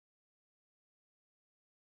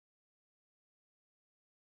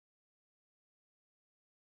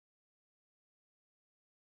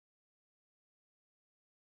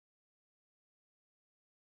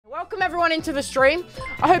Welcome everyone into the stream.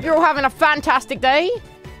 I hope you're all having a fantastic day.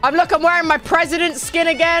 I'm wearing my president skin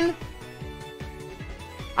again.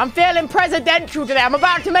 I'm feeling presidential today. I'm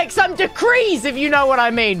about to make some decrees, if you know what I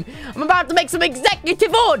mean. I'm about to make some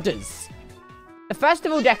executive orders. The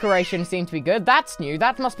festival decorations seem to be good. That's new.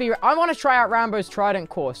 That must be... I want to try out Ranboo's Trident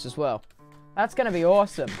course as well. That's going to be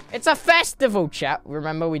awesome. It's a festival, chat.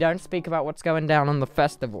 Remember, we don't speak about what's going down on the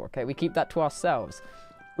festival, okay? We keep that to ourselves.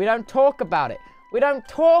 We don't talk about it. We don't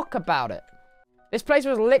talk about it. This place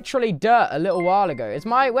was literally dirt a little while ago. Where's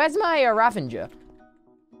my Ravenger?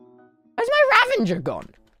 Where's my Ravenger gone?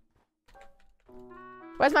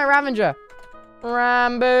 Where's my Ravenger?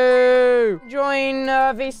 Ranboo! Join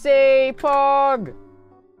VC Pog!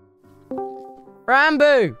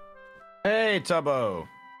 Ranboo! Hey, Tubbo!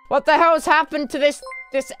 What the hell's happened to this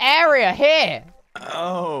area here?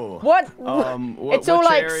 Oh. What? It's all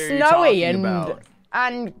like snowy and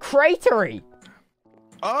cratery.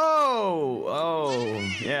 Oh,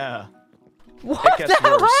 yeah. What the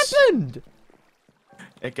hell happened?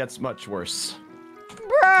 It gets much worse.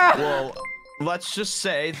 Bruh. Well, let's just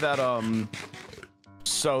say that,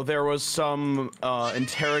 so there was some,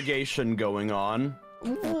 interrogation going on.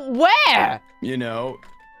 Where? You know.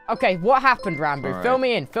 Okay, what happened, Ranboo? Right. Fill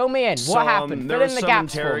me in. What happened? Fill in the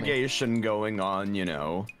gaps for me. There was some interrogation going on, you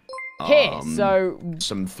know. Here, so...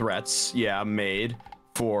 Some threats, yeah, made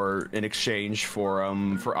in exchange for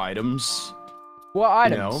items. What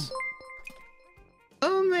items? You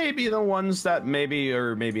know? Maybe the ones that maybe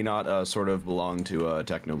or maybe not sort of belong to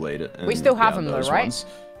Technoblade. And, we still have them though, right? Ones.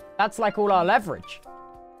 That's like all our leverage.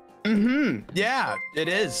 Mm-hmm. Yeah, it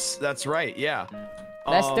is. That's right. Yeah.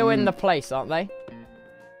 They're still in the place, aren't they?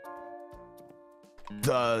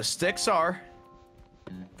 The sticks are.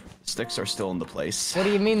 Sticks are still in the place. What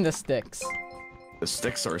do you mean the sticks? The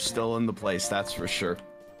sticks are still in the place. That's for sure.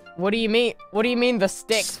 What do you mean? What do you mean the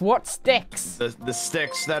sticks? What sticks? The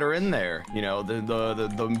sticks that are in there. You know, the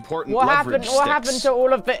important what leverage sticks. What happened to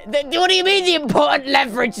all of the what do you mean the important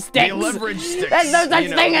leverage sticks? The leverage sticks. There's no such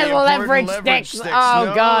thing as leverage sticks.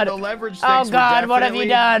 Oh god. The leverage sticks. Oh god, what have you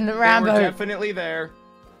done, Ranboo? They were definitely there.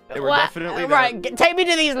 They were definitely there. Right, take me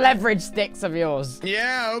to these leverage sticks of yours.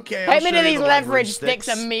 Yeah, okay. Take me to these leverage sticks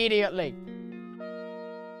immediately.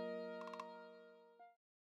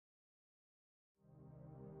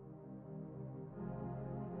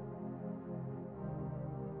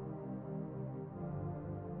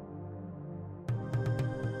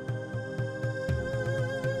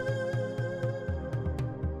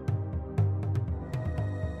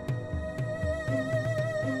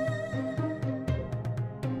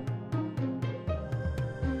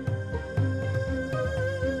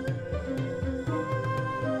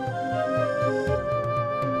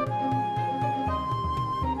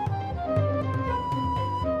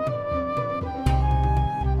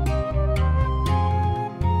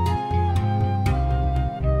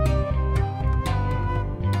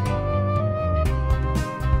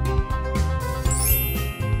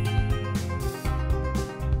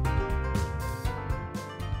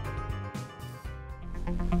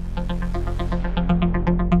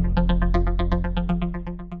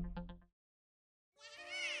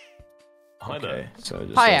 Okay, so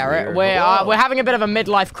just hi, Eric. We're having a bit of a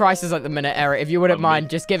midlife crisis at the minute, Eric. If you wouldn't mind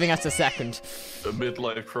just giving us a second. A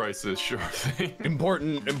midlife crisis, sure thing.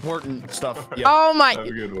 Important stuff. Yep. Oh my! Have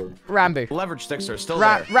a good one. Ranboo. Leverage sticks are still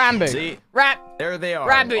there. Ranboo. See? There they are.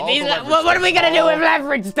 Ranboo. What are we gonna do with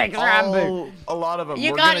leverage sticks, Ranboo? A lot of them.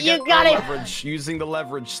 You We're got it. Leverage using the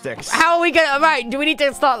leverage sticks. How are we gonna? Right? Do we need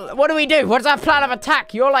to start? What do we do? What's our plan of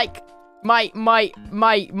attack? You're like my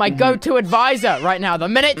go-to advisor right now, the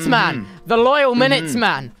Minutes Man, the loyal Minutes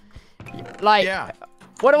Man. Like,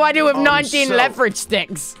 what do I do with 19 leverage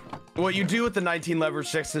sticks? What you do with the 19 leverage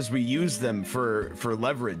sticks is we use them for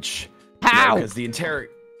leverage. How? Because the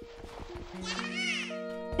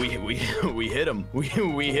we hit him. We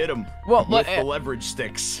hit him. With the leverage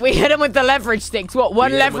sticks. We hit him with the leverage sticks. What?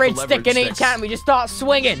 One leverage stick in each hand. We just start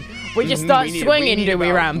swinging. We just start swinging, do we,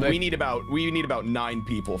 Ranboo? We need about 9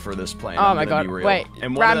 people for this plan. Oh my god! Wait,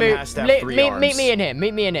 and one of them has to have 3 arms. Meet me in here.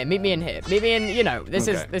 Meet me in here. You know, this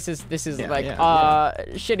is like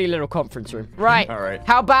shitty little conference room. Right. All right.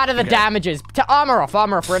 How bad are the damages? To armor off.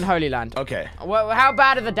 We're in Holy Land. Okay. Well, how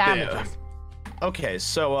bad are the damages? Okay,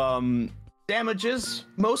 so damages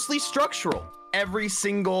mostly structural. Every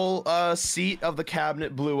single seat of the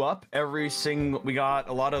cabinet blew up. We got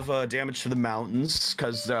a lot of damage to the mountains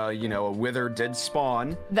because you know, a wither did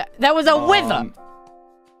spawn. There was a wither.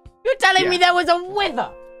 You're telling me there was a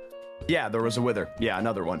wither? Yeah, there was a wither. Yeah,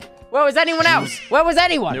 another one. Where was anyone else? Where was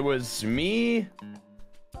anyone? It was me.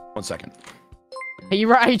 1 second. Are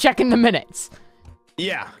you checking the minutes?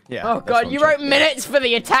 Yeah. Oh god, you wrote minutes for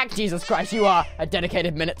the attack. Jesus Christ, you are a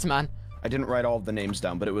dedicated minutes man. I didn't write all of the names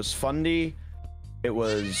down, but it was Fundy, it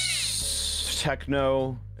was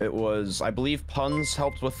Techno, it was, I believe Puns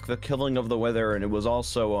helped with the killing of the Wither, and it was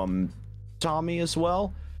also Tommy as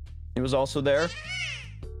well. He was also there.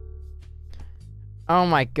 Oh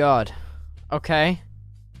my god. Okay.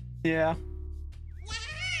 Yeah.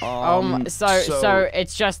 So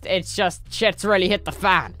it's just shit's really hit the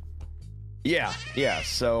fan. Yeah.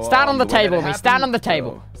 So stand on the table, me. Stand on the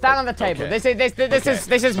table. Stand on the table. Okay.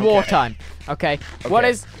 This is wartime. Okay. What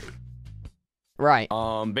is? Right.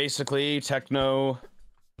 Basically, Techno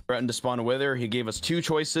threatened to spawn a Wither. He gave us two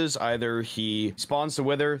choices. Either he spawns the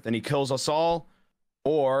Wither, then he kills us all,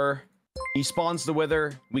 or he spawns the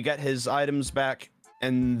Wither, we get his items back,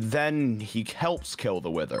 and then he helps kill the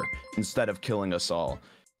Wither instead of killing us all.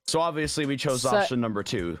 So obviously we chose option number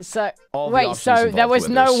 2. So wait, so there was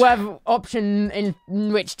no option in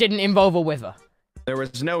which didn't involve a Wither. There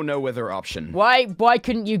was no Wither option. Why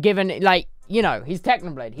couldn't you give an, like, you know, he's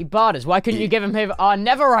Technoblade, he barred us. Why couldn't you give him our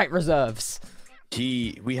Neverite reserves?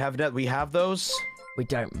 We have those. We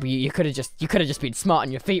don't. You could have just been smart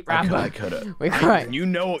on your feet, Ranboo. I could have. Right. You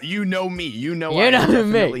know me. You know I'm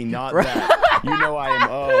definitely not that. You know I am.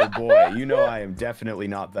 Oh boy. You know I am definitely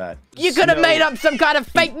not that. You could have made up some kind of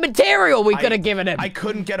fake material we could have given him. I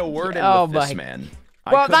couldn't get a word in with this man.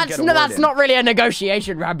 Well, that's not really a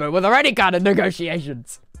negotiation, Ranboo. Were there any kind of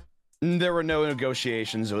negotiations? There were no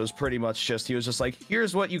negotiations. It was pretty much just, he was just like,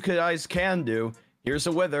 here's what you guys can do. Here's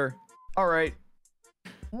a Wither. All right.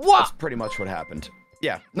 What? That's pretty much what happened.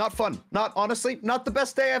 Yeah, not fun. Honestly, not the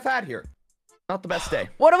best day I've had here. Not the best day.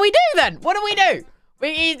 What do we do then? What do we do?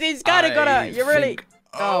 He's kind of gotta, you really...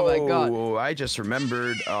 Oh my god. Oh, I just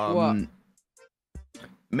remembered. What?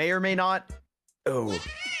 May or may not. Oh.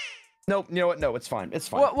 Nope, you know what? No, it's fine. It's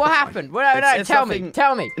fine. What happened? No, tell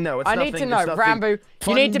me. No, it's I need to know, Ranboo.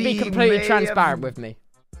 You need to be completely transparent with me.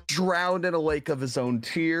 Drowned in a lake of his own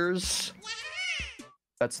tears.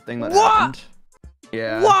 That's the thing that happened.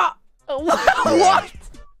 Yeah. What? What?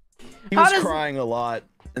 He was crying a lot,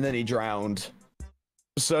 and then he drowned.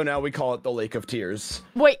 So now we call it the Lake of Tears.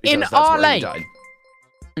 Wait, in our lake?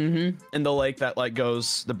 In the lake that, like,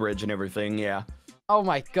 goes the bridge and everything, yeah. Oh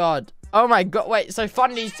my god. Oh my god, wait, so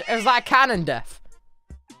Fundy's, is that canon death?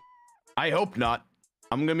 I hope not.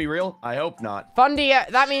 I'm gonna be real, I hope not. Fundy,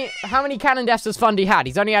 that means, how many canon deaths has Fundy had?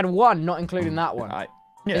 He's only had one, not including that one.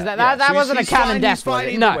 That wasn't a canon death, was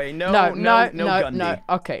it? No, no.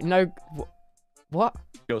 Okay, no. What?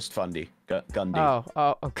 Ghost Fundy. Gundy.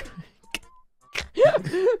 Oh, okay.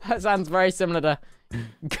 That sounds very similar to...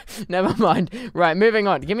 Never mind. Right, moving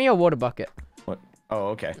on. Give me your water bucket. What? Oh,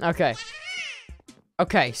 okay.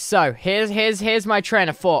 Okay, so here's my train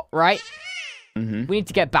of thought, right? We need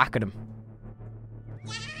to get back at him.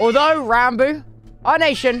 Although, Ranboo, our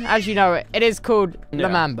nation, as you know it is called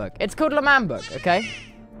L'Manburg. It's called L'Manburg, okay?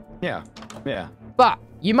 Yeah. But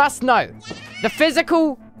you must know, the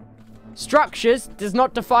physical structures does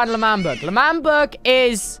not define L'Manburg. L'Manburg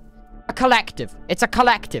is a collective. It's a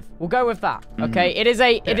collective. We'll go with that, okay? It is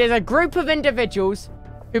a group of individuals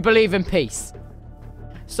who believe in peace.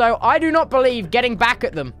 So I do not believe getting back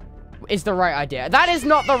at them is the right idea. That is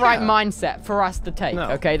not the right mindset for us to take,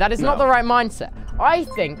 okay? That is not the right mindset. I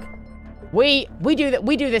think we do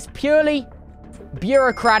this purely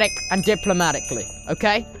bureaucratic and diplomatically,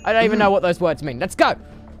 okay? I don't even know what those words mean. Let's go.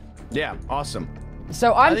 Yeah, awesome.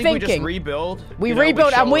 So I'm thinking we just rebuild. We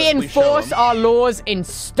rebuild and we enforce our laws in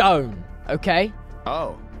stone, okay?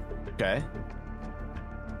 Oh, okay.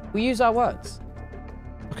 We use our words.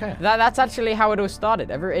 Okay. That's actually how it all started.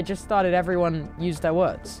 It just started, everyone used their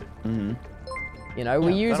words. You know,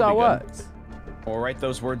 we use our words. Or write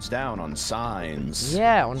those words down on signs.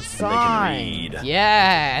 Yeah, on signs. And they can read.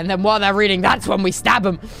 Yeah, and then while they're reading, that's when we stab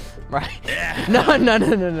them. Right. Yeah. No.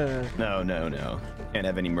 No. Can't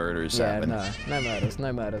have any murders happen.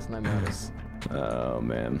 No murders. Oh,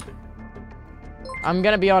 man. I'm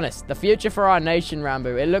gonna be honest. The future for our nation,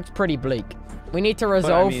 Ranboo, it looks pretty bleak. We need to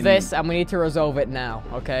resolve this, and we need to resolve it now,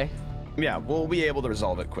 okay? Yeah, we'll be able to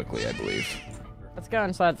resolve it quickly, I believe. Let's go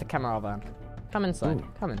inside the camera van. Come inside. Ooh.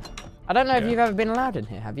 Come in. I don't know if you've ever been allowed in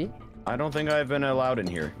here, have you? I don't think I've been allowed in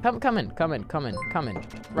here. Come in.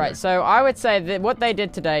 Right, so I would say that what they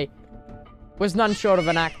did today was none short of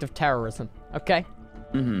an act of terrorism, okay?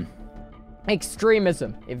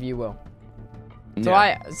 Extremism, if you will. So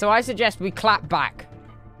I suggest we clap back,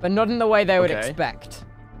 but not in the way they would expect.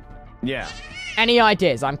 Yeah. Any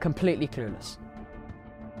ideas? I'm completely clueless.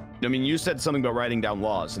 I mean, you said something about writing down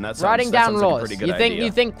laws, and that sounds, writing down laws. Like a pretty good idea.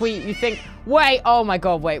 You think? Wait! Oh my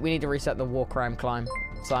God! Wait! We need to reset the war crime climb.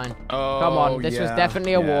 sign. Oh, Come on, this was yeah,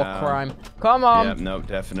 definitely a war yeah. crime. Come on. Yeah, no,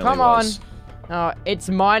 definitely Come was. on. It's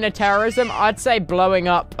minor terrorism. I'd say blowing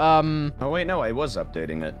up, Oh, wait, no, I was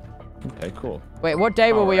updating it. Okay, cool. Wait, what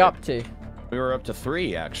day were we up to? We were up to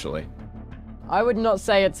 3, actually. I would not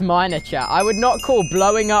say it's minor, chat. I would not call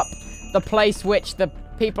blowing up the place which the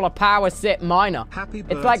people of power sit minor.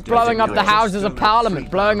 It's like blowing up the Houses of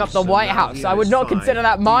Parliament, blowing up the White House. I would not consider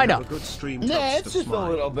that minor. Yeah, it's just a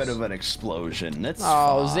little bit of an explosion. It's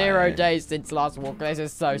Oh, fine. 0 days since last walk. This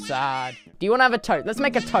is so sad. Do you want to have a toast? Let's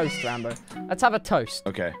make a toast, Ranboo. Let's have a toast.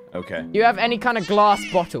 Okay, okay. Do you have any kind of glass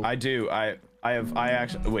bottle? I do. I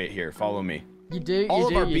actually. Wait, here. Follow me. You do? All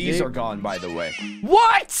of our you bees do? are gone, by the way.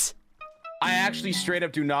 What? I actually straight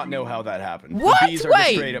up do not know how that happened. What? The bees are just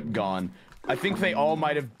Wait. straight up gone. I think they all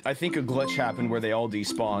might have. I think a glitch happened where they all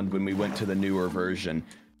despawned when we went to the newer version.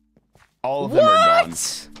 All of them are gone.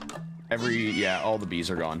 What? All the bees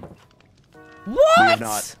are gone. What? We have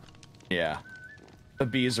not. Yeah. The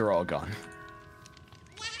bees are all gone.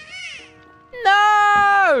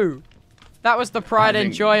 No! That was the pride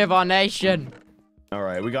and joy of our nation.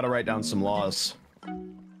 Alright, we gotta write down some laws.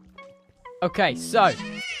 Okay, so.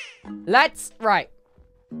 Right.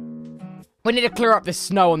 We need to clear up the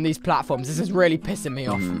snow on these platforms. This is really pissing me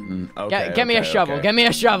off. Okay, Get me a shovel. okay. Get me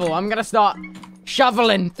a shovel. I'm gonna start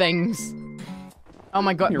shoveling things. Oh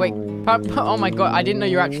my god, wait. Oh my god, I didn't know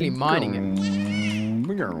you're actually mining it.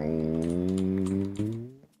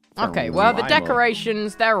 Okay, well, the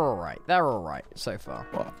decorations, they're alright. They're alright so far.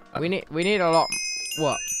 We need a lot.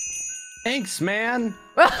 What? Thanks, man.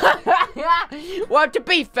 Well, to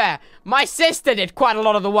be fair, my sister did quite a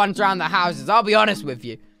lot of the ones around the houses, I'll be honest with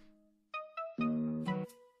you.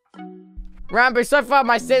 Ranboo, so far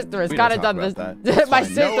my sister has kind of done this. My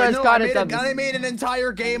sister has kind of done this. I made an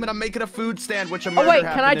entire game and I'm making a food stand, which I'm wait,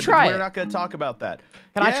 can I try it? We're not going to talk about that.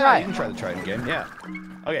 Can I try it? You can try the trident game, yeah.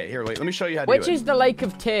 Okay, here, wait, let me show you how to do it. Which is the Lake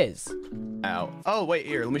of Tears? Ow. Oh, wait,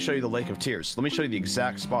 here, let me show you the Lake of Tears. Let me show you the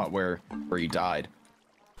exact spot where he died.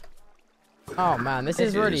 Oh man, this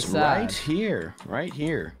is really sad. Right here, right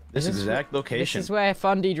here. This exact location. This is where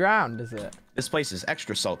Fundy drowned, is it? This place is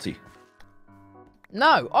extra salty.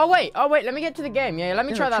 No. Oh wait, let me get to the game. Yeah, let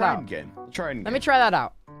me try that out. Let me try that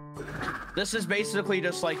out. This is basically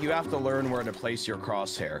just like you have to learn where to place your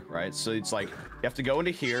crosshair, right? So it's like you have to go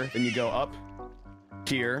into here, then you go up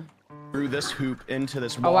here through this hoop into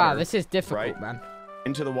this water. Oh wow, this is difficult, right? man.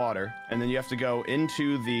 Into the water, and then you have to go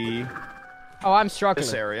into the Oh, I'm struggling.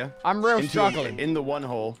 this area. I'm real struggling. In the one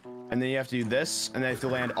hole, and then you have to do this, and then you have to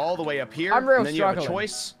land all the way up here. I'm real and then struggling. You have a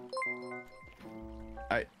choice.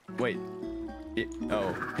 Wait.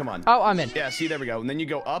 Oh, come on. Oh, I'm in. Yeah, see, there we go. And then you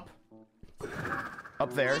go up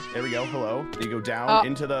there. There we go. Hello. You go down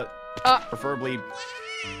into the, preferably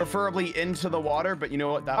into the water. But you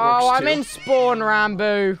know what? That works too. Oh, I'm in spawn,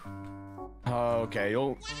 Ranboo. Oh, okay.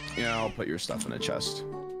 I'll put your stuff in a chest.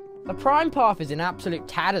 The prime path is in absolute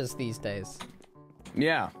tatters these days.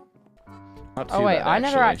 Yeah. Not too Oh wait, bad, I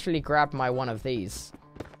never actually grabbed my one of these.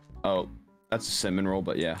 Oh, that's a cinnamon roll,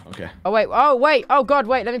 but yeah, okay. Oh wait. Oh god,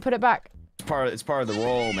 wait. Let me put it back. It's part of the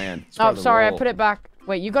roll, man. Oh, sorry, I put it back.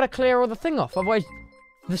 Wait, you gotta clear all the thing off, otherwise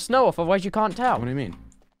the snow off, otherwise you can't tell. What do you mean?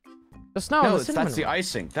 The snow. No, on the that's the roll.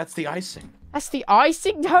 icing. That's the icing. That's the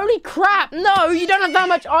icing? Holy crap! No, you don't have that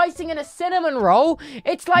much icing in a cinnamon roll.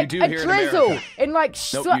 It's like a drizzle in like.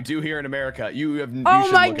 No, you do here in America. You have.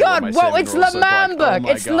 Oh my god! Well, it's Lamamburg.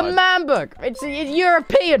 It's Lamamburg. It's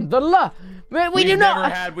European. The la. We do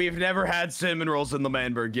not. We've never had cinnamon rolls in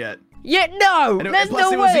Lamamburg yet. Yeah, no, there's no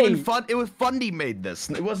way. It was Fundy made this.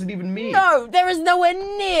 It wasn't even me. No, there is nowhere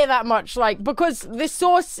near that much, like, because this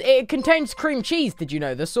sauce, it contains cream cheese, did you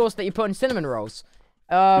know? The sauce that you put in cinnamon rolls.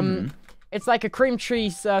 It's like a cream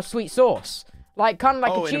cheese sweet sauce. Like, kind of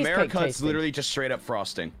like a cheesecake in America, it's tasting. literally just straight up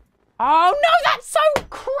frosting. Oh, no, that's so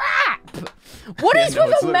crap! What is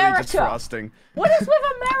with America? Just frosting. What is with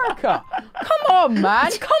America? Come on,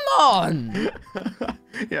 man, come on!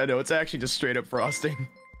 Yeah, no, it's actually just straight up frosting.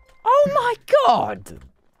 Oh my god!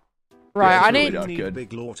 Right, Yeah, I really need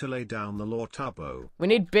big law to lay down the law, Tubbo. We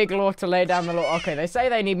need big law to lay down the law. Okay, they say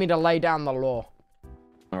they need me to lay down the law.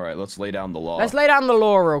 All right, let's lay down the law. Let's lay down the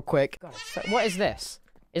law real quick. God, so, what is this?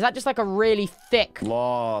 Is that just like a really thick...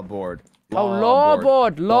 Law board. Law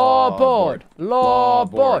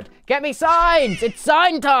board. Get me signs. It's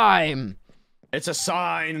sign time. It's a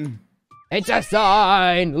sign. It's a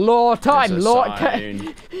sign. Law time. It's a Law.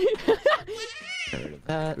 sign.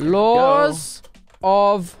 Laws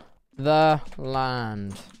of the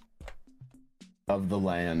land. Of the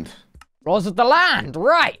land. Laws of the land.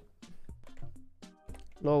 Right.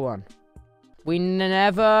 Law 1. We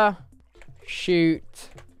never shoot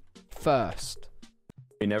first.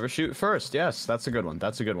 We never shoot first. Yes, that's a good one.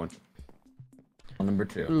 That's a good one. Number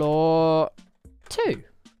 2. Law 2.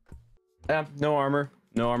 Yeah, no armor.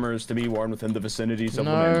 No armor is to be worn within the vicinities of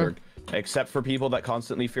No. Lemberg, except for people that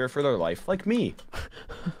constantly fear for their life, like me.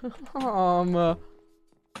 Armor.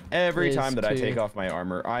 Every time that I to take off my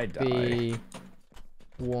armor, I die.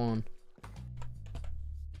 B1.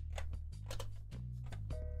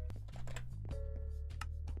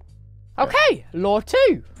 Okay, law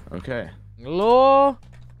 2. Okay. Law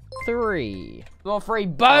 3. Law 3,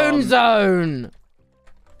 bone zone.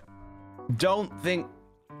 Don't think.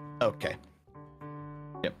 Okay.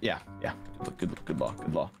 Yep. Yeah. Yeah. Good law.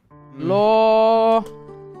 Good law. Law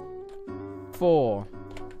 4.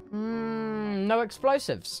 No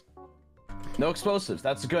explosives. No explosives.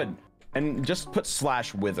 That's good. And just put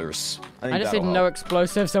 / withers. I just said no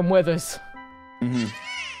explosives and withers. Mm-hmm.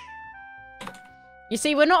 You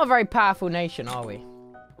see, we're not a very powerful nation, are we?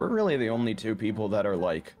 We're really the only 2 people that are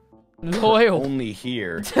like Loyal. only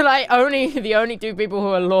here. Like the only 2 people who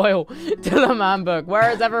are loyal to Lemberg,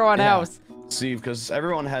 whereas everyone else. See, because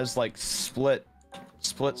everyone has like split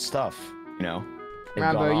stuff, you know. They've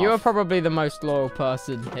Ranboo, gone you are off. probably the most loyal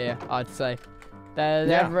person here, I'd say.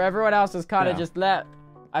 Everyone else is kind of just let.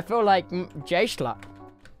 I feel like J-Schluck.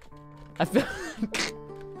 I feel.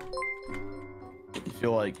 You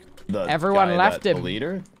feel like the Everyone guy left him. The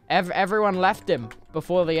leader. Everyone left him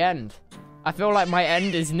before the end. I feel like my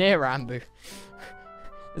end is near, Ranboo.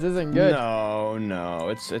 This isn't good. No,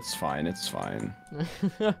 it's fine. It's fine.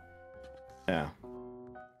 Yeah.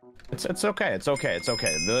 It's okay. It's okay. It's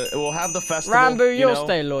okay. We'll have the festival. Ranboo, you'll know,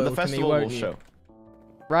 stay loyal the to me, festival won't will you? show.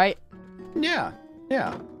 Right? Yeah.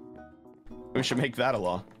 Yeah. We should make that a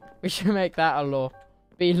law. We should make that a law.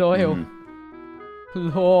 Be loyal.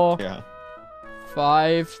 Mhm. Law Yeah.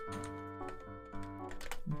 5.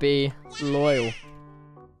 Be loyal.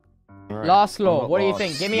 All right. Last law. What What do you law?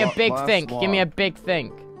 think? Give me a big Last think. law. Give me a big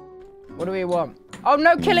think. What do we want? Oh,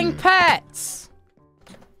 no killing pets!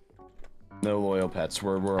 No loyal pets.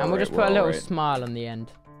 We're And all we'll right, just we're put a all little right. smile on the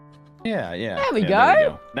end. Yeah, yeah. There we yeah,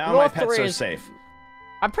 go. Now Law my pets 3 are is- safe.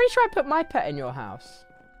 I'm pretty sure I put my pet in your house.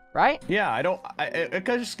 Right? Yeah, I don't.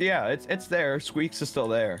 Yeah, it's there. Squeaks is still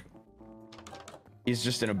there. He's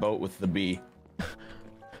just in a boat with the bee.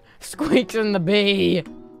 Squeaks and the bee.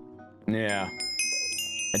 Yeah.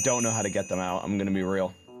 I don't know how to get them out. I'm gonna be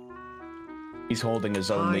real. He's holding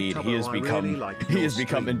his own Hi, lead. Tubbo, He has I become. really like He your has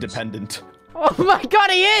become streams. independent. Oh my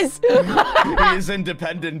god, he is! He is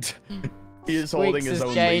independent. He is holding Squeaks his has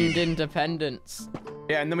own gained lead. independence.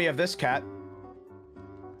 Yeah, and then we have this cat.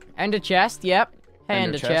 Ender chest, yep. Hey,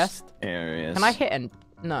 Ender chest. There he is. Can I hit and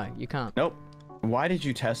no, you can't. Nope. Why did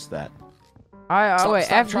you test that? Wait,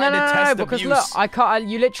 stop trying to test because abuse. look, I can't.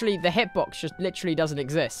 You literally, the hitbox just literally doesn't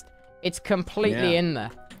exist. It's completely Yeah. in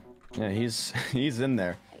there. Yeah, he's in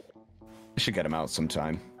there. We should get him out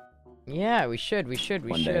sometime. Yeah, we should.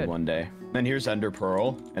 One day. Then here's Ender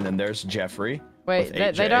Pearl, and then there's Jeffrey. Wait, with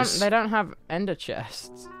 8 they Js. don't have Ender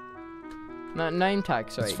chests. No, name tag,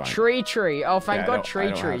 sorry. That's fine. Tree. Oh, thank Yeah, I God, don't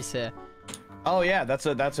have- tree's here. Oh yeah, that's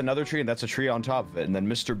another tree. That's a tree on top of it, and then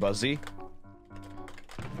Mr. Buzzy.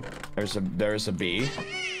 There's a bee.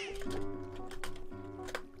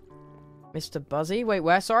 Mr. Buzzy? Wait,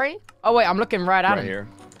 where? Sorry? Oh, wait, I'm looking right at Right him. here.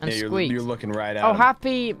 And yeah, Squeak. you're looking right at Oh, him.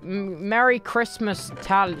 happy Merry Christmas,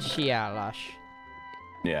 Tashialash.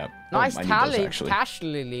 Yeah. Nice I need those, actually.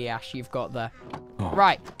 Tashliliash you've got there. Oh.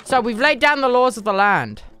 Right, so we've laid down the laws of the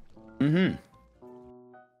land. Mm-hmm.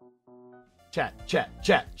 Chat.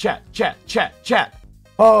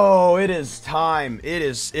 Oh, it is time. It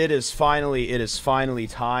is finally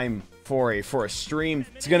time for a stream.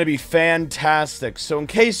 It's gonna be fantastic. So in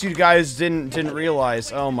case you guys didn't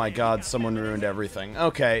realize, oh my god, someone ruined everything.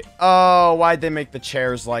 Okay. Oh, why'd they make the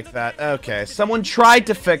chairs like that? Okay. Someone tried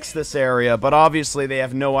to fix this area, but obviously they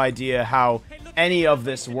have no idea how any of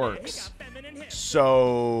this works.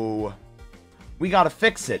 So we gotta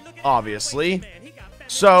fix it, obviously.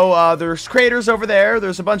 So, there's craters over there.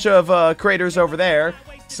 There's a bunch of, craters over there.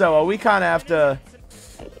 So, we kind of have to...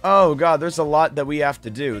 Oh, God, there's a lot that we have to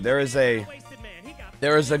do. There is a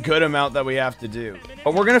good amount that we have to do.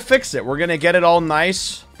 But we're gonna fix it. We're gonna get it all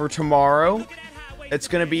nice for tomorrow. It's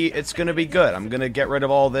gonna be good. I'm gonna get rid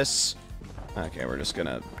of all this. Okay, we're just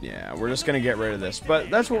gonna get rid of this. But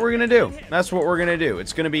that's what we're gonna do. That's what we're gonna do.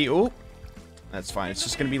 It's gonna be... Ooh. That's fine. It's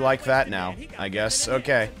just gonna be like that now, I guess.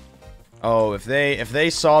 Okay. Oh, if they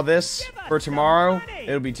saw this for tomorrow,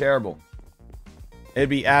 it would be terrible. It'd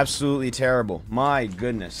be absolutely terrible. My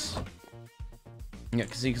goodness. Yeah,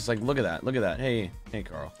 cause like, look at that. Hey,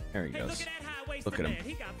 Carl. There he goes. Look at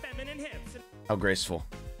him. How graceful.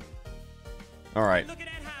 All right,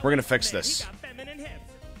 we're gonna fix this.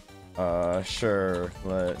 Sure.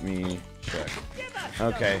 Let me check.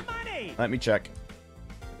 Okay. Let me check.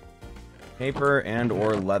 Paper and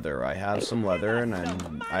or leather. I have some leather and I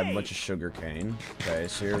have a bunch of sugar cane. Okay,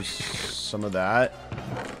 so here's some of that.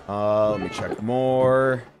 Let me check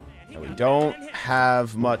more. No, we don't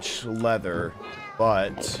have much leather,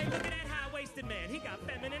 but...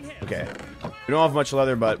 Okay. We don't have much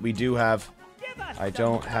leather, but we do have... I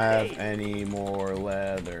don't have any more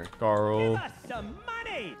leather. Carl.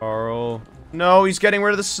 Carl. No, he's getting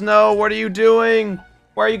rid of the snow. What are you doing?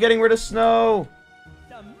 Why are you getting rid of snow?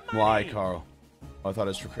 Why, Carl? Oh, I thought it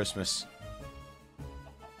was for Christmas.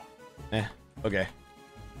 Okay.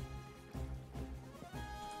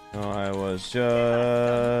 Oh, I was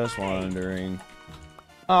just wondering.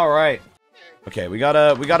 Alright. Okay, we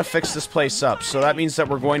gotta fix this place up. So that means that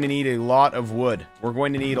we're going to need a lot of wood. We're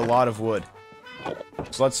going to need a lot of wood.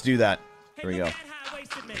 So let's do that. There we go.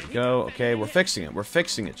 There we go. Okay, we're fixing it. We're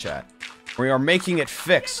fixing it, chat. We are making it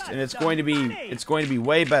fixed, and it's going to be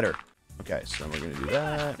way better. Okay, so then we're gonna do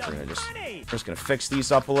that. We're just gonna fix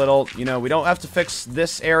these up a little. You know, we don't have to fix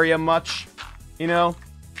this area much. You know.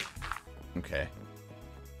 Okay.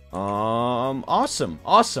 Awesome.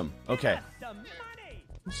 Awesome. Okay.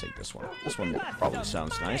 Let's take this one. This one probably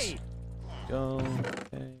sounds nice. Go.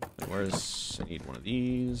 Okay. Where's... I need one of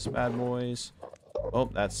these bad boys.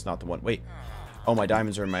 Oh, that's not the one. Wait. Oh, my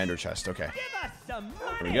diamonds are in my ender chest. Okay. There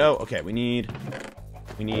we go. Okay, we need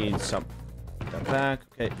some... That back.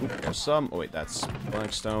 Okay. Ooh, there's some. Oh, wait, that's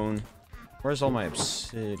blackstone. Where's all my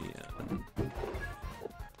obsidian?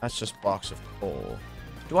 That's just blocks of coal.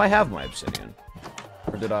 Do I have my obsidian?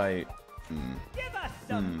 Or did I...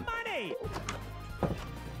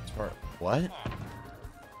 What?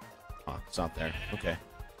 Oh, it's not there. Okay.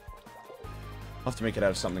 I'll have to make it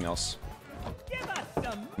out of something else.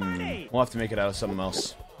 We'll have to make it out of something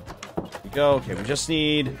else. There we go. Okay, we just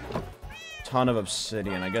need a ton of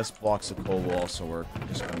obsidian. I guess blocks of coal will also work. I'm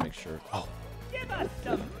just gonna make sure. Oh.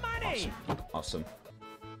 Awesome. Awesome.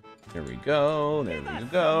 There we go. There we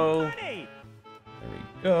go. There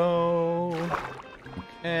we go.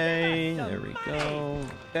 Okay. There we go.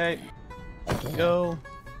 Okay. There we go.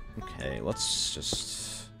 Okay, let's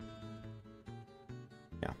just...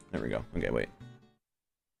 Yeah, there we go. Okay, wait.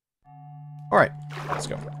 Alright, let's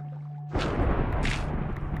go. Okay.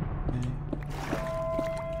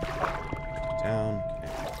 Down.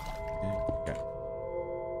 Okay.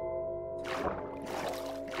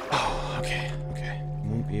 Oh, okay, okay. I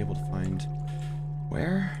won't be able to find...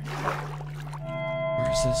 Where?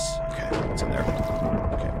 Where is this? Okay, it's in there.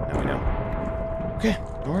 Okay, now we know. Okay,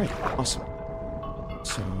 alright, awesome.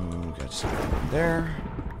 So, got something there.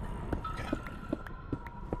 Okay.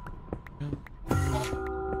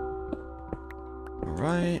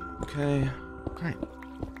 Alright, okay. Alright.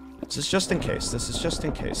 This is just in case. This is just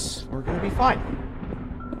in case. We're gonna be fine.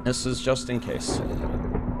 This is just in case. No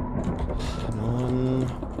one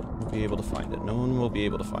will be able to find it. No one will be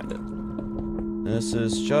able to find it. This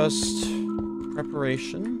is just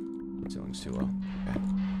preparation. Ceiling's too low. Okay.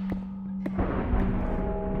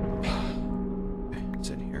 It's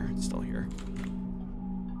in here. It's still here.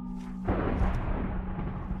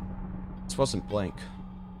 This wasn't blank.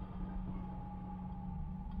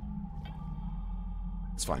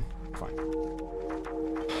 It's fine. Fine.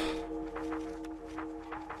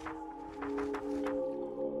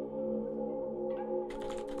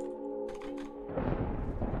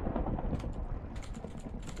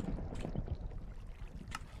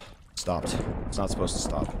 Stopped. It's not supposed to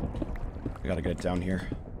stop. We gotta get it down here.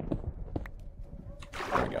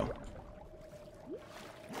 There we go.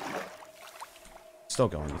 It's still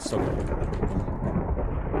going. It's still going.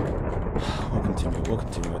 We'll continue. We'll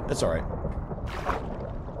continue it. It's alright.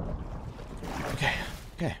 Okay.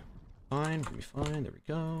 Okay. Fine. We'll be fine. There we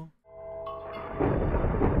go.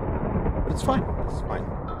 It's fine. It's fine.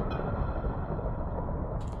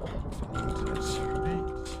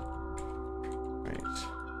 Right.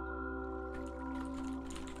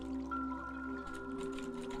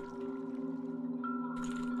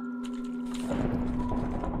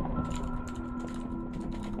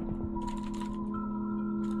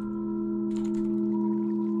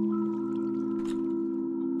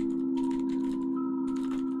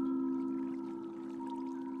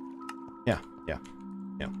 Yeah.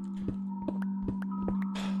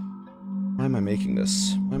 Why am I making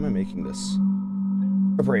this? Why am I making this?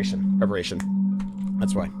 Preparation. Preparation.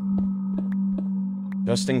 That's why.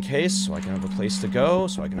 Just in case, so I can have a place to go,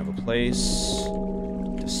 so I can have a place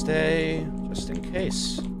to stay. Just in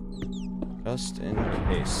case. Just in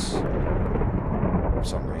case.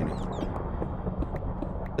 It's not raining.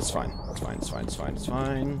 It's fine. It's fine. It's fine. It's fine. It's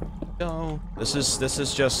fine. No. This is just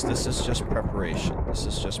preparation. This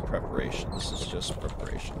is just preparation. This is just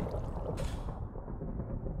preparation.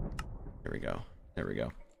 Here we go. There we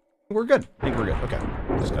go. We're good. I think we're good. Okay.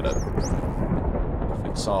 Just gotta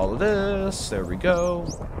fix all of this. There we go.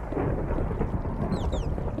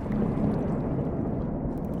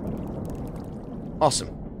 Awesome.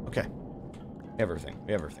 Okay. We have everything.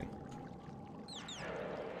 We have everything.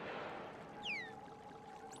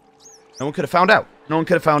 No one could have found out. No one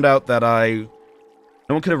could have found out that no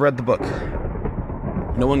one could have read the book.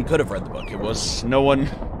 No one could have read the book. It was no one...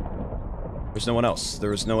 There's no one else.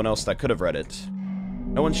 There was no one else that could have read it.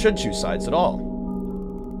 No one should choose sides at all.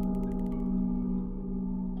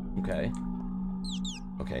 Okay.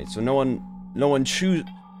 Okay, so no one shouldn't...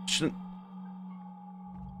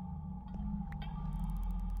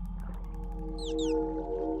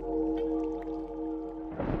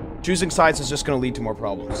 Choosing sides is just going to lead to more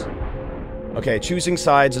problems. Okay, choosing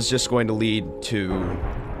sides is just going to lead to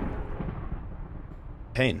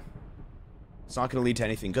pain. It's not going to lead to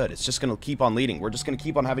anything good. It's just going to keep on leading. We're just going to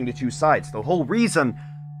keep on having to choose sides. The whole reason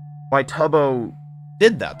why Tubbo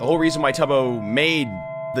did that, the whole reason why Tubbo made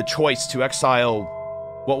the choice to exile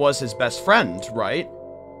what was his best friend, right?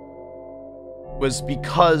 Was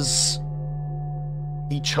because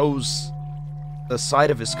he chose the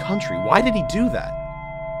side of his country. Why did he do that?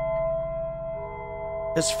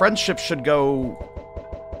 His friendship should go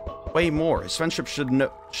way more. His friendship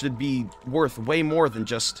should be worth way more than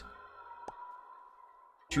just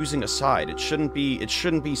choosing a side. It shouldn't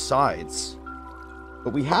be sides.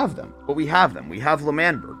 But we have them. We have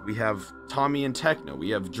L'Manberg. We have Tommy and Techno. We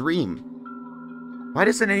have Dream. Why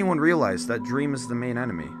doesn't anyone realize that Dream is the main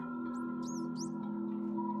enemy?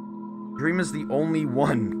 Dream is the only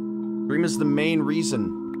one. Dream is the main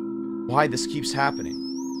reason why this keeps happening.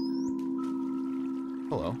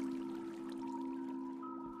 Hello.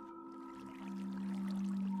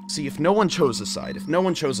 See, if no one chose a side,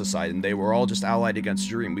 and they were all just allied against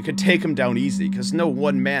Dream, we could take him down easy, because no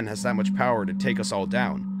one man has that much power to take us all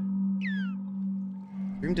down.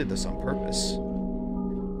 Dream did this on purpose.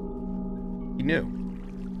 He knew.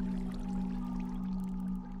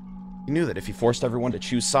 He knew that if he forced everyone to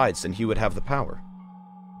choose sides, then he would have the power.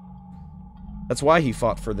 That's why he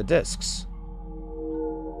fought for the discs.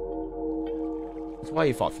 That's why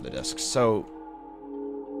he fought for the discs. So,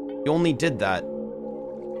 he only did that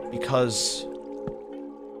because...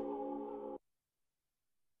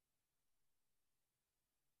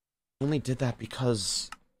 He only did that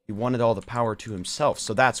because he wanted all the power to himself.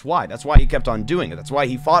 So that's why. That's why he kept on doing it. That's why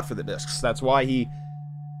he fought for the discs. That's why he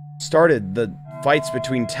started the fights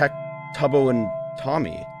between Tubbo and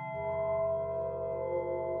Tommy.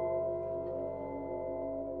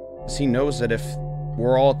 Because he knows that if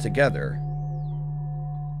we're all together,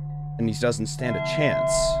 and he doesn't stand a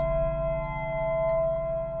chance.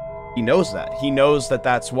 He knows that. He knows that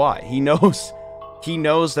that's why. He knows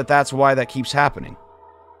that that's why that keeps happening.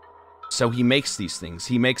 So he makes these things.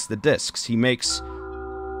 He makes the discs. He makes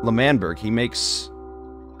L'Manberg. He makes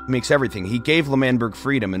everything. He gave L'Manberg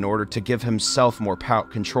freedom in order to give himself more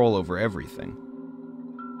control over everything.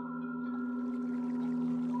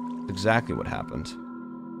 That's exactly what happened.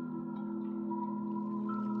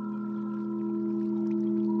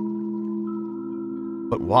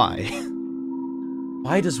 But why?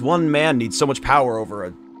 Why does one man need so much power over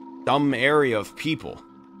a dumb area of people?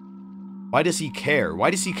 Why does he care? Why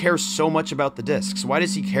does he care so much about the discs? Why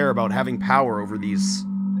does he care about having power over these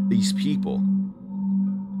people?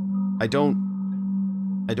 I don't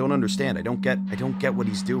understand. I don't get what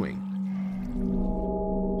he's doing.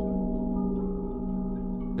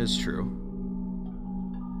 It is true.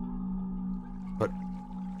 But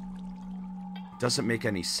it doesn't make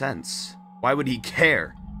any sense. Why would he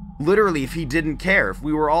care? Literally, if he didn't care, if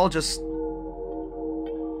we were all just...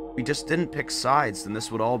 we just didn't pick sides, then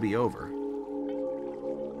this would all be over.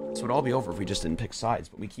 This would all be over if we just didn't pick sides,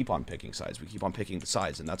 but we keep on picking sides. We keep on picking the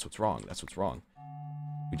sides, and that's what's wrong. That's what's wrong.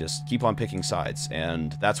 We just keep on picking sides,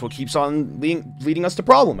 and that's what keeps on leading us to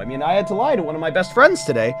problem. I mean, I had to lie to one of my best friends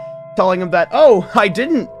today, telling him that, oh, I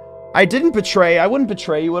wouldn't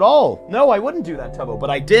betray you at all. No, I wouldn't do that, Tubbo, but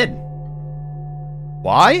I did.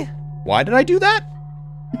 Why? Why did I do that?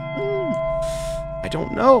 I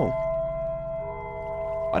don't know.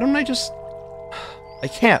 Why don't I just... I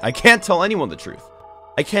can't tell anyone the truth.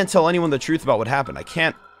 I can't tell anyone the truth about what happened. I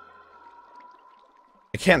can't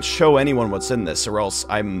show anyone what's in this, or else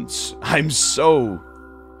I'm so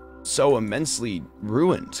immensely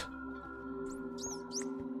ruined.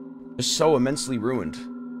 Just so immensely ruined.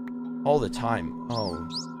 All the time. Oh.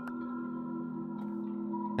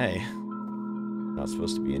 Hey. Not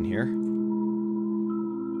supposed to be in here.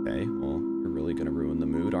 Okay, well, you're really gonna ruin the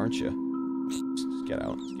mood, aren't you? Just get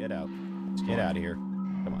out. Get out. Let's get out of here.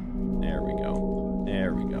 Come on. There we go.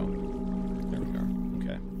 There we go. There we are.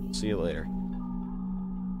 Okay. See you later.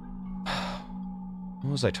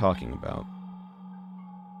 What was I talking about?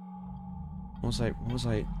 What was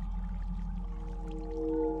I...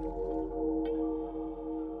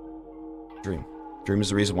 Dream. Dream is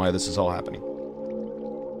the reason why this is all happening.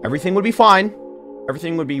 Everything would be fine.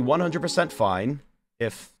 Everything would be 100% fine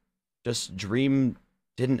if just Dream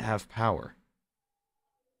didn't have power.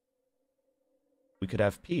 We could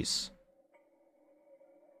have peace.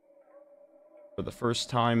 For the first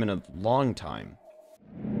time in a long time.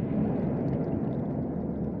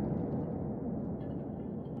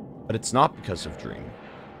 But it's not because of Dream.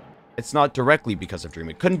 It's not directly because of Dream.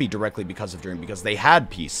 It couldn't be directly because of Dream because they had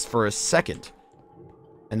peace for a second.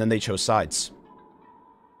 And then they chose sides.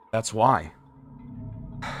 That's why.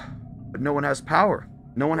 But no one has power.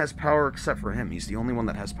 No one has power except for him. He's the only one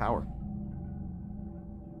that has power.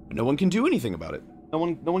 But no one can do anything about it. No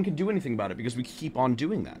one can do anything about it because we keep on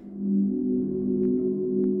doing that.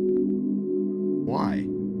 Why?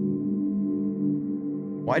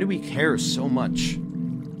 Why do we care so much?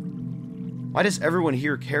 Why does everyone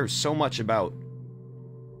here care so much about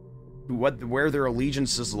where their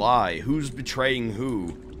allegiances lie? Who's betraying who?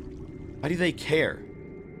 Why do they care?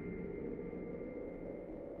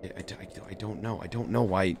 I don't know. I don't know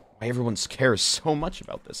why everyone cares so much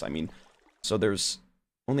about this. I mean, so there's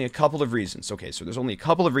only a couple of reasons. Okay, so there's only a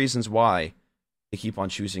couple of reasons why they keep on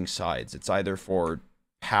choosing sides. It's either for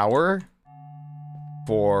power,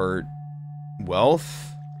 for wealth.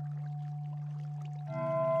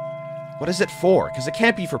 What is it for? Because it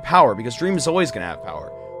can't be for power, because Dream is always going to have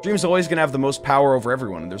power. Dream's always going to have the most power over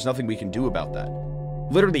everyone, and there's nothing we can do about that.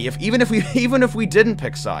 Literally, even if we didn't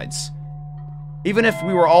pick sides, even if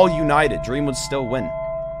we were all united, Dream would still win.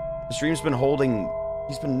 Because Dream's been holding,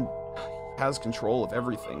 he has control of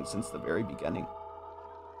everything since the very beginning.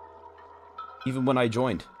 Even when I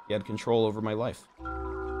joined, he had control over my life.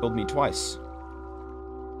 Killed me twice.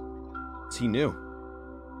 He knew.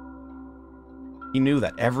 He knew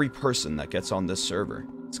that every person that gets on this server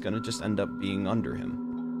is going to just end up being under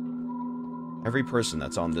him. Every person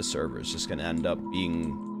that's on this server is just going to end up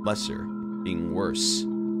being lesser, being worse.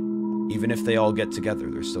 Even if they all get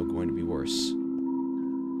together, they're still going to be worse.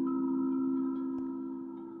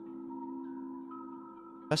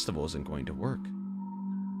 Festival isn't going to work.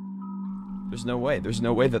 There's no way. There's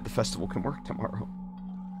no way that the festival can work tomorrow.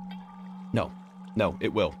 No. No,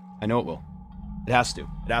 it will. I know it will. It has to.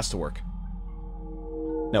 It has to work.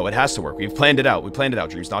 No, it has to work. We've planned it out. We planned it out.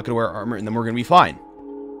 Dream's not going to wear armor, and then we're going to be fine.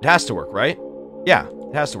 It has to work, right? Yeah,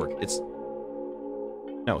 it has to work.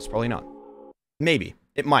 No, it's probably not. Maybe.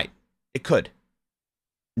 It might. It could.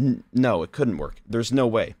 No, it couldn't work. There's no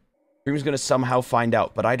way. Dream's going to somehow find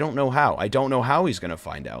out, but I don't know how. I don't know how he's going to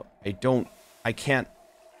find out. I can't.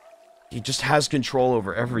 He just has control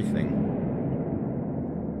over everything.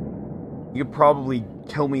 He could probably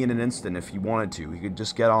kill me in an instant if he wanted to. He could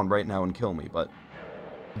just get on right now and kill me, but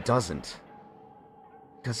he doesn't.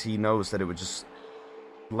 Because he knows that it would just...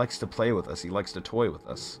 He likes to play with us. He likes to toy with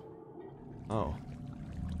us. Oh.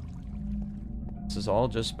 This is all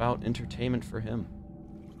just about entertainment for him.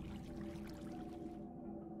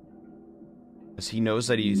 Because he knows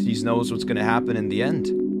that he knows what's going to happen in the end.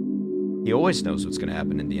 He always knows what's going to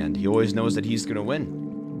happen in the end. He always knows that he's going to win.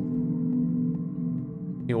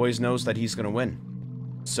 He always knows that he's going to win.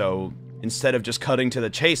 So, instead of just cutting to the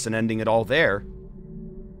chase and ending it all there,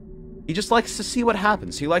 he just likes to see what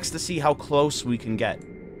happens. He likes to see how close we can get.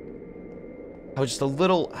 How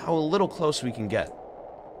a little close we can get.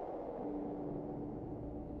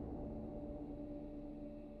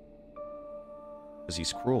 Because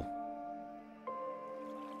he's cruel.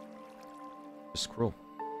 Just cruel.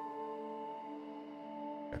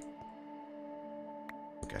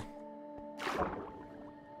 Okay. Gotta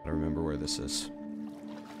remember where this is.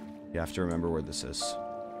 You have to remember where this is.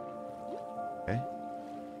 Okay?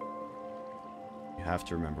 You have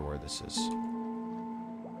to remember where this is.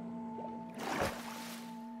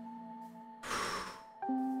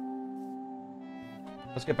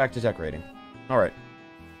 Let's get back to decorating. Alright.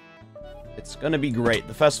 It's gonna be great.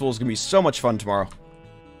 The festival is gonna be so much fun tomorrow.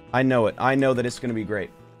 I know it. I know that it's gonna be great.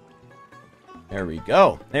 There we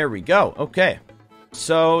go. There we go. Okay.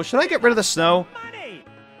 So, should I get rid of the snow?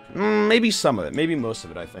 Maybe some of it. Maybe most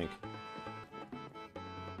of it, I think.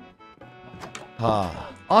 Ah,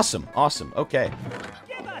 awesome. Awesome. Okay.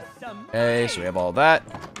 Okay, so we have all that.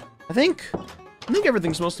 I think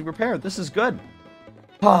everything's mostly prepared. This is good.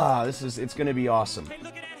 Ah, it's gonna be awesome.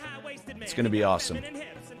 It's gonna be awesome. Here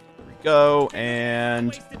we go,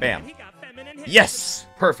 and bam. Yes!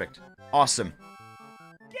 Perfect. Awesome.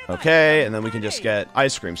 Okay, and then we can just get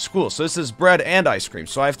ice cream. Cool. So this is bread and ice cream.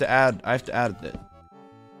 So I have to add it. Here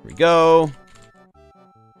we go.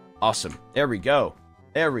 Awesome. There we go.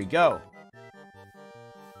 There we go.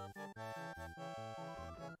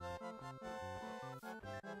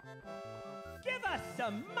 Give us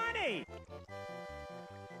some money.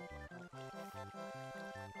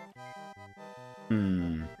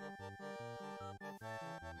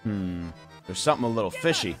 There's something a little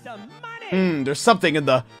fishy. There's something in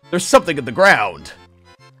the ground.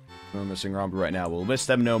 We're missing Ranboo right now. We'll miss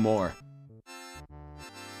them no more.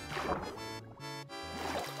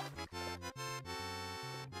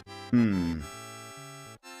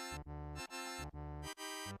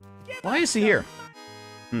 Why is he here?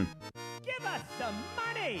 Give us some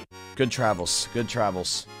money. Good travels. Good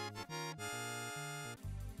travels.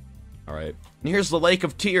 Alright. And here's the Lake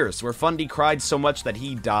of Tears, where Fundy cried so much that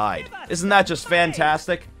he died. Isn't that just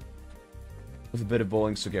fantastic? With a bit of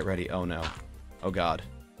bowling, so get ready. Oh no. Oh god.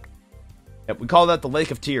 Yep, we call that the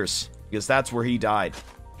Lake of Tears, because that's where he died.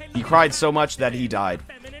 He cried so much that he died.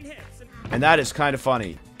 And that is kind of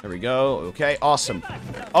funny. There we go. Okay, awesome.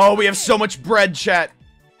 Oh, we have so much bread, chat.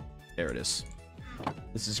 There it is.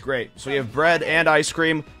 This is great. So we have bread and ice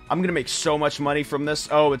cream. I'm gonna make so much money from this.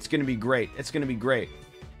 Oh, it's gonna be great. It's gonna be great.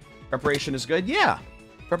 Preparation is good? Yeah.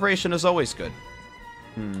 Preparation is always good.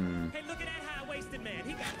 Hey, look at that high-waisted man.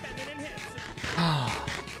 He got feminine hips.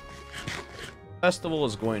 Festival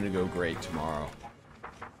is going to go great tomorrow.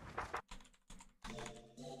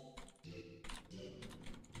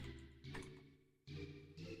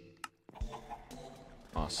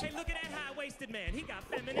 Awesome. Hey, look at that high-waisted man. He got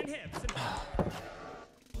feminine hips.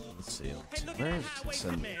 Let's see. Hey, look at Where that is this?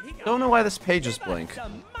 high-waisted man. He got Don't know why this page is blank.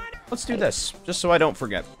 some money. Let's do this, just so I don't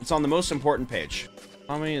forget. It's on the most important page.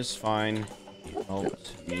 Tommy is fine. He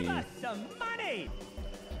helped me. Give us some money.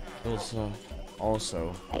 Also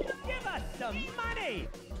Give us some money.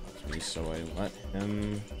 me, so I let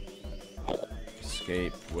him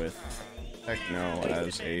escape with Techno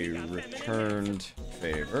as a returned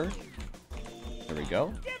favor. There we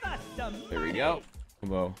go. Give us some money. There we go.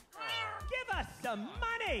 Tubbo Give us some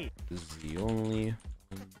money. is the only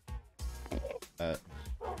one that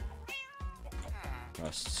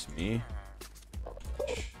trusts me.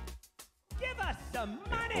 Give us some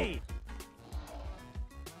money.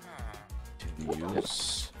 To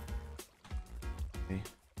use. Okay.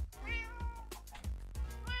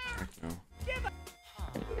 Techno. Give us.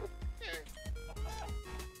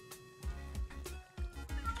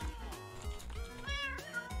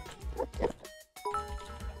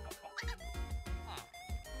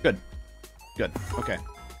 Good. Good. Okay.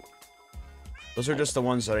 Those are just the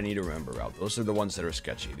ones that I need to remember about. Those are the ones that are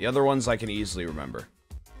sketchy. The other ones I can easily remember.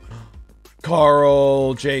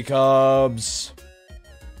 Carl Jacobs.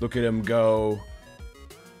 Look at him go.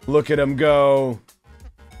 Look at him go.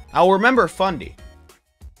 I'll remember Fundy.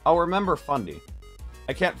 I'll remember Fundy.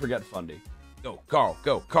 I can't forget Fundy. Go, Carl.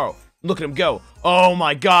 Go, Carl. Look at him go. Oh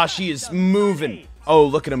my gosh, he is moving. Oh,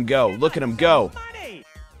 look at him go. Look at him go. Money.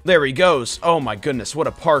 There he goes. Oh my goodness, what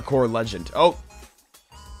a parkour legend. Oh.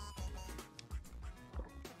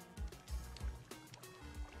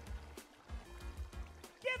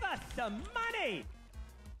 Give us some money.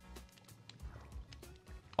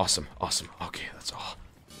 Awesome, awesome. Okay, that's all.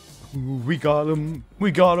 Ooh, we got him. We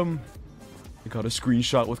got him. I got a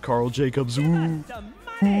screenshot with Carl Jacobs. Ooh. Some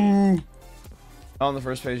money. Ooh. On the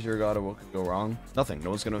first page, your god, what could go wrong? Nothing. No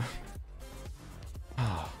one's gonna...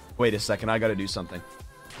 Wait a second, I gotta do something.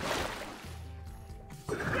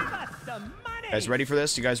 Give us some money. You guys ready for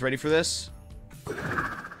this? You guys ready for this?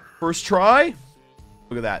 First try?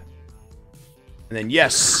 Look at that. And then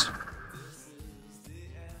yes.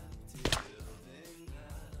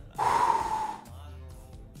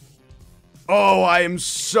 Oh, I am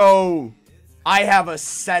so... I have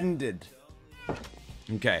ascended.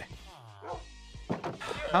 Okay.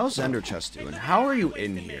 How's Ender Chest doing? How are you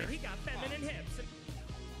in here? He got feminine hips.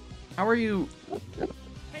 How are you...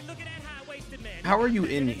 Hey, look at that high-waisted man. How are you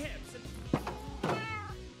in here?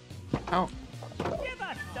 How... Give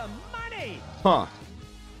us some money. Huh.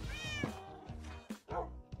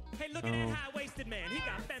 Hey, look at that high-waisted man. He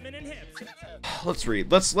got feminine hips. Let's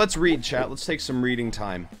read. Let's read, chat. Let's take some reading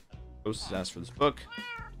time. Ghost has asked for this book.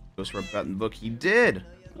 Ghost wrote about in the book. He did.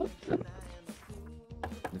 The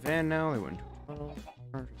van now. They went into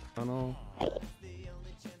a tunnel.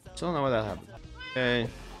 Still don't know why that happened. Okay.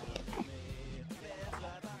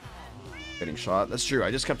 Getting shot. That's true. I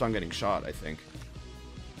just kept on getting shot, I think.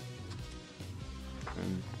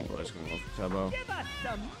 And Always gonna go for Tubbo. Give us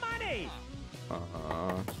some money.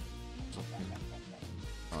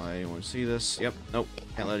 I want to see this. Yep. Nope.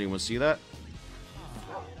 Can't let anyone see that.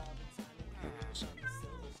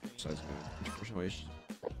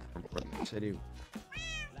 City.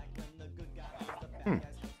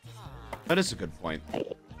 That is a good point.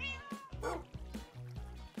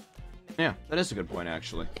 Yeah, that is a good point,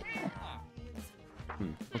 actually.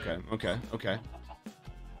 Okay, okay, okay.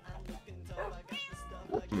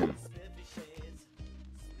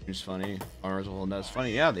 It's funny. Ours will hold. That's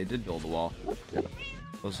funny. Yeah, they did build the wall.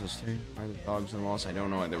 Those two. Are there dogs in the walls? I don't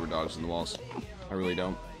know why there were dogs in the walls. I really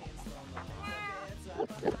don't.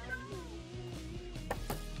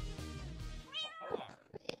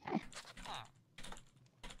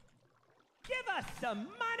 Give us some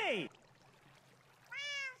money.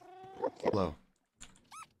 Hello.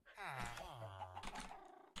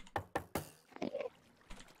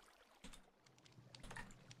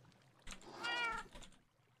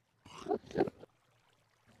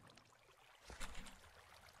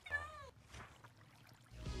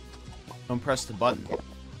 Don't press the button.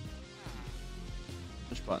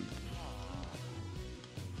 Which button?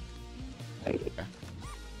 Okay.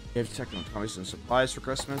 You have technical toys and supplies for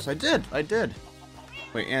Christmas? I did.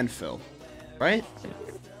 Wait, and Phil. Right?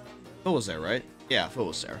 Phil was there, right? Yeah, Phil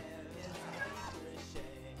was there.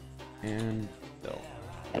 And Phil.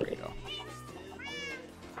 There we go.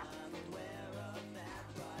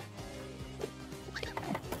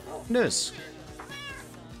 This.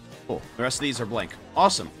 Cool. The rest of these are blank.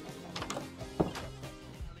 Awesome.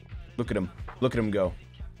 Look at him. Look at him go.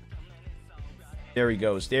 There he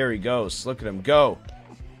goes. There he goes. Look at him go.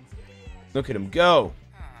 Look at him go.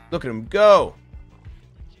 Look at him go.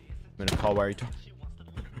 I'm gonna call why you talking.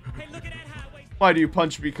 Hey, look at that highway. Why do you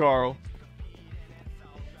punch me, Carl?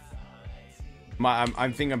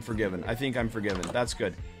 I think I'm forgiven. I think I'm forgiven. That's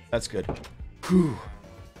good. That's good. Whew.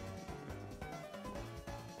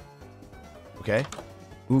 Okay.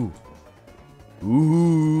 Ooh.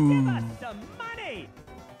 Ooh. Give us some money.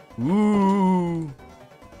 Ooh.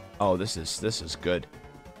 Oh, this is good.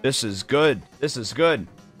 This is good. This is good.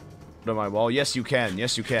 Put on my wall. Yes, you can.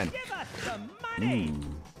 Yes, you can. Give us some money.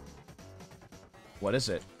 Ooh. What is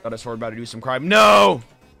it? Got a sword about to do some crime. No!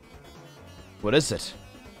 What is it?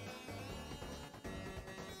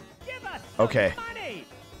 Give us some Okay. money.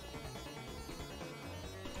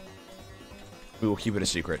 We will keep it a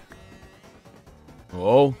secret.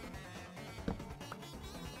 Oh.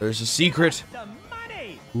 There's a secret. Some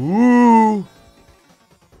money. Ooh.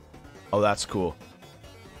 Oh, that's cool.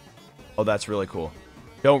 Oh, that's really cool.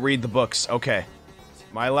 Don't read the books. Okay.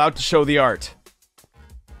 Am I allowed to show the art?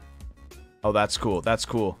 Oh, that's cool. That's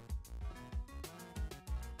cool.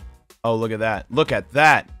 Oh, look at that. Look at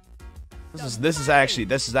that. That's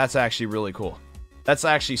actually really cool. That's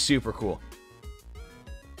actually super cool.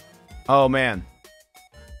 Oh man.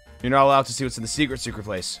 You're not allowed to see what's in the secret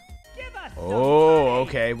place. Give us some Oh, money.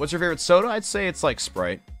 okay. What's your favorite soda? I'd say it's like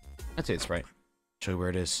Sprite. I'd say it's Sprite. Show you where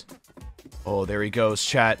it is. Oh, there he goes,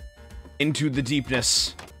 chat. Into the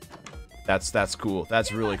deepness. That's cool.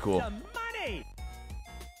 That's really cool. Some money.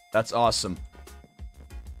 That's awesome.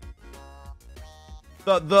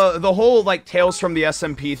 The whole like Tales from the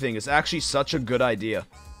SMP thing is actually such a good idea.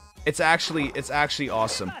 It's actually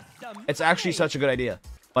awesome. It's actually such a good idea.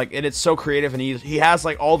 Like, and it's so creative, and he has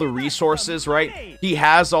like all the resources, right? He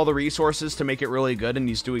has all the resources to make it really good, and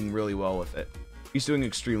he's doing really well with it. He's doing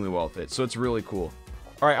extremely well with it, so it's really cool.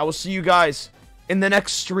 All right, I will see you guys in the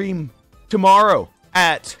next stream tomorrow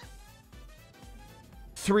at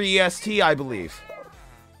 3 EST, I believe.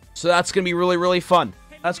 So that's gonna be really, really fun.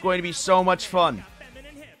 That's going to be so much fun.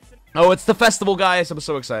 Oh, it's the festival, guys. I'm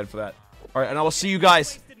so excited for that. All right, and I will see you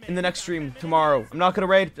guys in the next stream tomorrow. I'm not gonna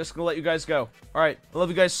raid, just gonna let you guys go. All right, I love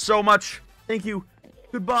you guys so much. Thank you.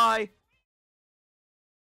 Goodbye.